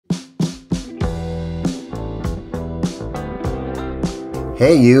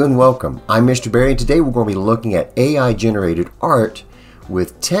Hey you, and welcome. I'm Mr. Barry, and today we're going to be looking at AI generated art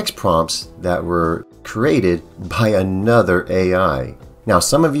with text prompts that were created by another AI. Now,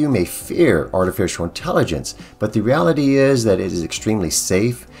 some of you may fear artificial intelligence, but the reality is that it is extremely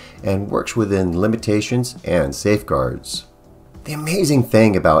safe and works within limitations and safeguards. The amazing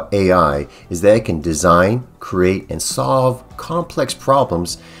thing about AI is that it can design, create, and solve complex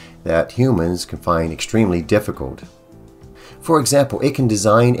problems that humans can find extremely difficult. For example, it can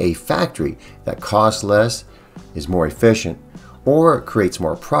design a factory that costs less, is more efficient, or creates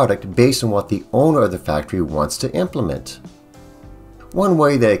more product based on what the owner of the factory wants to implement. One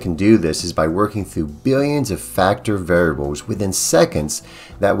way that it can do this is by working through billions of factor variables within seconds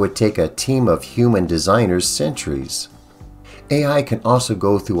that would take a team of human designers centuries. AI can also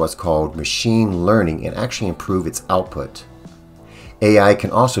go through what's called machine learning and actually improve its output. AI can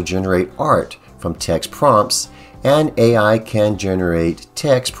also generate art from text prompts, and AI can generate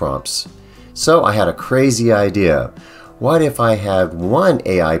text prompts. So I had a crazy idea. What if I had one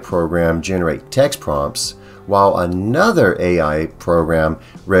AI program generate text prompts while another AI program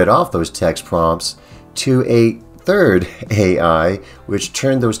read off those text prompts to a third AI which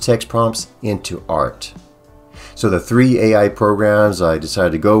turned those text prompts into art? So the three AI programs I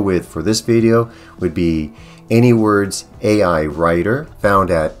decided to go with for this video would be Anywords AI Writer,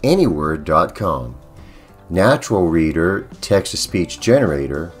 found at anyword.com, Natural Reader Text-to-Speech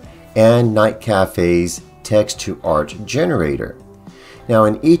Generator, and Night Cafe's Text-to-Art Generator. Now,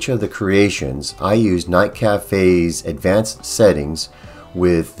 in each of the creations, I used Night Cafe's advanced settings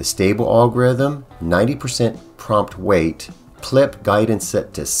with the stable algorithm, 90% prompt weight, clip guidance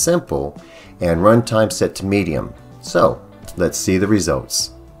set to simple, and runtime set to medium. So, let's see the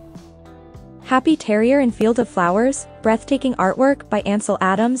results. Happy Terrier in Field of Flowers, breathtaking artwork by Ansel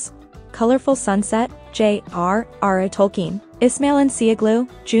Adams, colorful sunset, J.R.R. Tolkien, Ismail Nsieglu,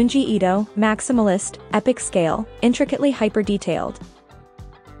 Junji Ito, maximalist, epic scale, intricately hyper-detailed.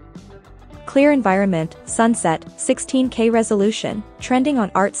 Clear environment, sunset, 16K resolution, trending on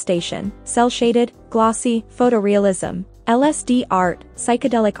ArtStation, cel-shaded, glossy, photorealism, LSD art,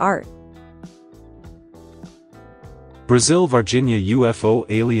 psychedelic art. Brazil Virginia UFO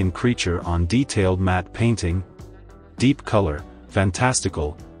alien creature on detailed matte painting, deep color,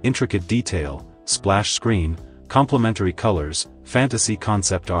 fantastical, intricate detail, splash screen, complementary colors, fantasy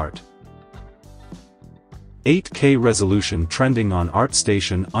concept art. 8K resolution trending on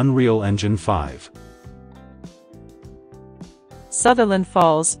ArtStation Unreal Engine 5. Sutherland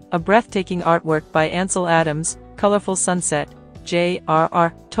Falls, a breathtaking artwork by Ansel Adams, colorful sunset,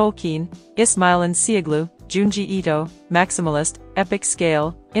 J.R.R. Tolkien, Ismail Nsieglu, Junji Ito, maximalist, epic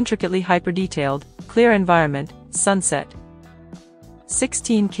scale, intricately hyper-detailed, clear environment, sunset.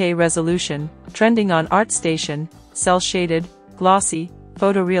 16K resolution, trending on ArtStation, cel-shaded, glossy,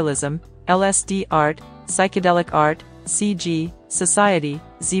 photorealism, LSD art, psychedelic art, CG, Society,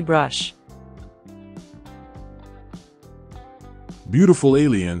 ZBrush. Beautiful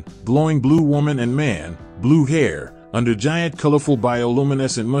alien, glowing blue woman and man, blue hair, under giant colorful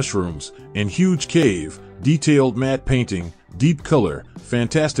bioluminescent mushrooms, and huge cave, detailed matte painting, deep color,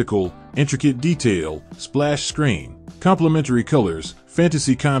 fantastical, intricate detail, splash screen, complementary colors,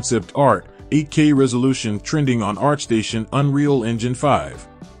 fantasy concept art, 8K resolution trending on ArtStation Unreal Engine 5.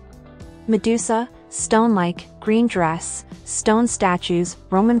 Medusa, stone-like, green dress, stone statues,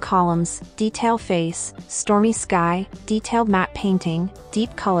 Roman columns, detail face, stormy sky, detailed matte painting,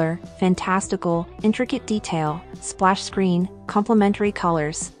 deep color, fantastical, intricate detail, splash screen, complementary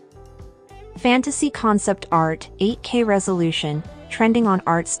colors. Fantasy concept art, 8K resolution, trending on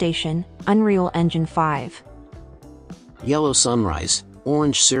ArtStation, Unreal Engine 5. Yellow sunrise,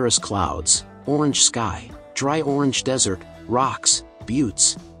 orange cirrus clouds, orange sky, dry orange desert, rocks,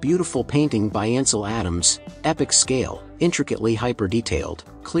 buttes, beautiful painting by Ansel Adams, epic scale, intricately hyper-detailed,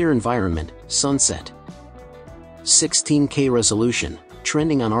 clear environment, sunset. 16K resolution,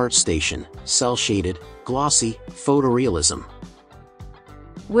 trending on ArtStation, cel-shaded, glossy, photorealism.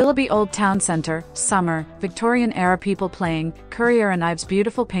 Willoughby Old Town Centre, summer, Victorian-era people playing, Currier and Ives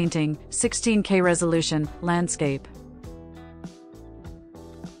beautiful painting, 16K resolution, landscape.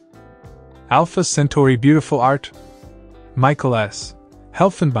 Alpha Centauri beautiful art, Michael S.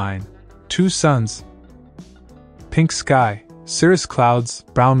 Helfenbein, Two Suns, Pink Sky, Cirrus Clouds,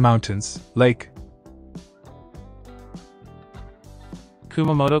 Brown Mountains, Lake.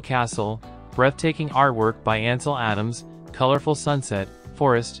 Kumamoto Castle, breathtaking artwork by Ansel Adams, colorful sunset,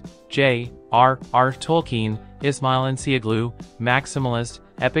 forest, J.R.R. Tolkien, Ismail Nsieglu, maximalist,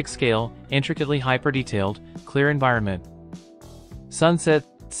 epic scale, intricately hyper-detailed, clear environment. Sunset,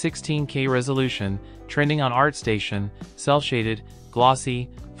 16K resolution, trending on ArtStation, cel-shaded, glossy,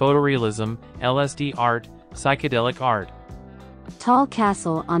 photorealism, LSD art, psychedelic art. Tall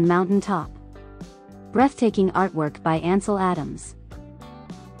castle on mountain top. Breathtaking artwork by Ansel Adams.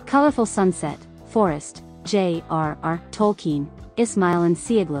 Colorful sunset, forest, J.R.R. Tolkien, Ismail and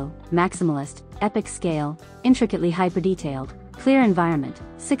Sieglu, maximalist, epic scale, intricately hyper-detailed, clear environment,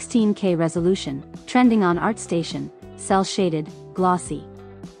 16K resolution, trending on ArtStation, cel-shaded, glossy.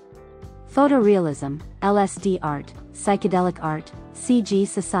 Photorealism, LSD art, psychedelic art, CG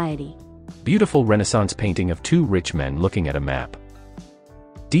Society. Beautiful Renaissance painting of two rich men looking at a map.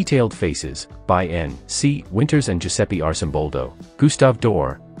 Detailed Faces, by N.C. Winters and Giuseppe Arcimboldo, Gustav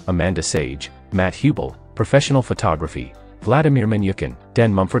Doré, Amanda Sage, Matt Hubel, Professional Photography, Vladimir Menyukin,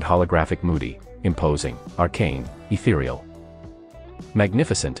 Dan Mumford Holographic Moody, Imposing, Arcane, Ethereal.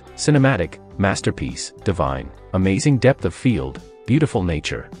 Magnificent, Cinematic, Masterpiece, Divine, Amazing Depth of Field, Beautiful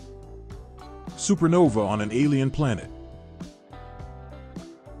Nature. Supernova on an alien planet.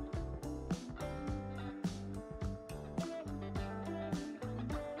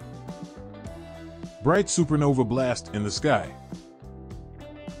 Bright supernova blast in the sky.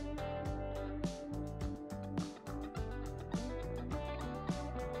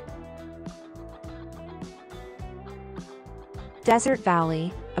 Desert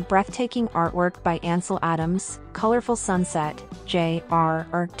Valley, a breathtaking artwork by Ansel Adams, colorful sunset,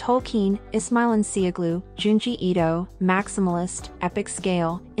 J.R.R. Tolkien, Ismail and Sieglu, Junji Ito, maximalist, epic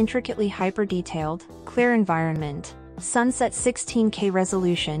scale, intricately hyper-detailed, clear environment, sunset 16K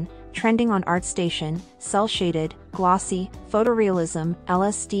resolution, trending on ArtStation, cel-shaded, glossy, photorealism,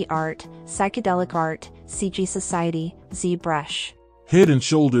 LSD art, psychedelic art, CG Society, ZBrush. Head and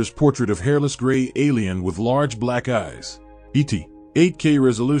shoulders portrait of hairless gray alien with large black eyes. E.T. 8K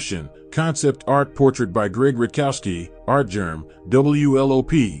resolution, concept art portrait by Greg Rutkowski, Artgerm,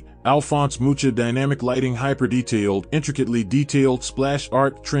 WLOP, Alphonse Mucha dynamic lighting hyper-detailed, intricately detailed splash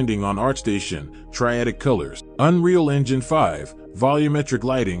art trending on ArtStation, triadic colors. Unreal Engine 5, volumetric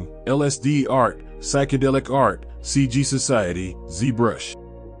lighting, LSD art, psychedelic art, CG Society, ZBrush.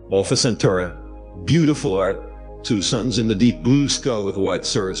 Alpha Centauri, beautiful art. Two suns in the deep blue sky with white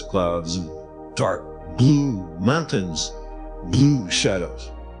cirrus clouds and dark blue mountains. Blue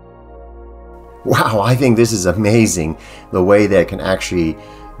shadows. Wow, I think this is amazing, the way that it can actually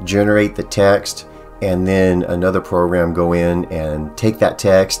generate the text and then another program go in and take that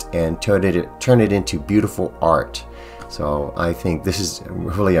text and turn it into beautiful art. So I think this is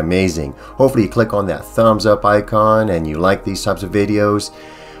really amazing. Hopefully you click on that thumbs up icon and you like these types of videos.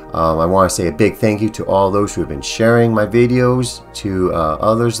 I want to say a big thank you to all those who have been sharing my videos to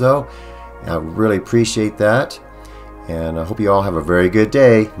others though. I really appreciate that. And I hope you all have a very good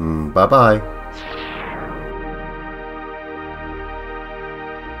day. Bye-bye.